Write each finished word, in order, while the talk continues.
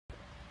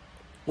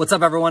What's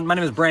up, everyone? My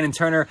name is Brandon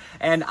Turner,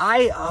 and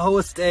I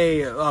host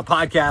a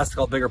podcast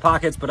called Bigger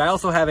Pockets, but I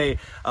also have a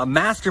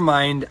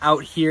mastermind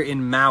out here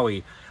in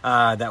Maui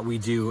that we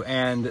do,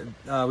 and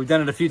we've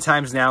done it a few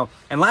times now.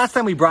 And last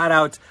time we brought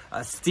out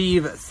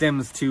Steve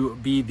Sims to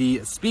be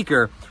the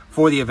speaker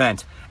for the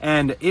event,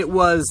 and it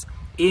was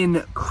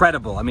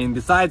incredible. I mean,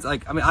 besides,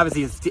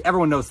 obviously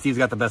everyone knows Steve's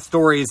got the best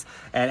stories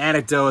and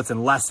anecdotes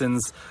and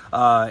lessons,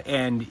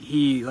 and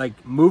he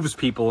moves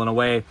people in a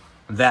way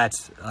that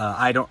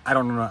I don't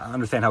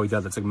understand how he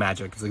does it. It's like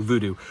magic. It's like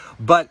voodoo.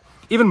 But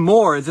even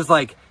more is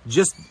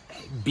just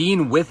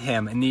being with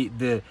him and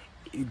the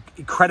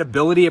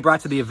credibility it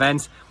brought to the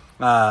event,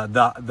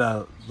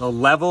 the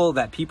level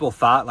that people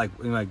thought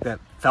that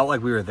felt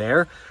like we were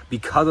there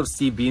because of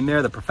Steve being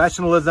there, the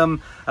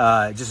professionalism,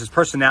 just his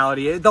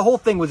personality. The whole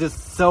thing was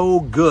just so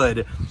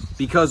good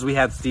because we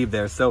had Steve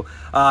there. So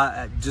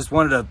just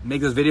wanted to make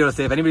this video to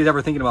say if anybody's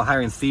ever thinking about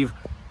hiring Steve,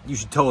 you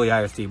should totally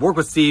hire Steve. Work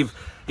with Steve.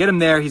 Get him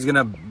there. He's going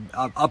to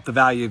up the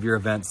value of your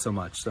event so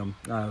much. So,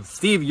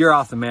 Steve, you're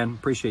awesome, man.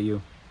 Appreciate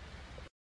you.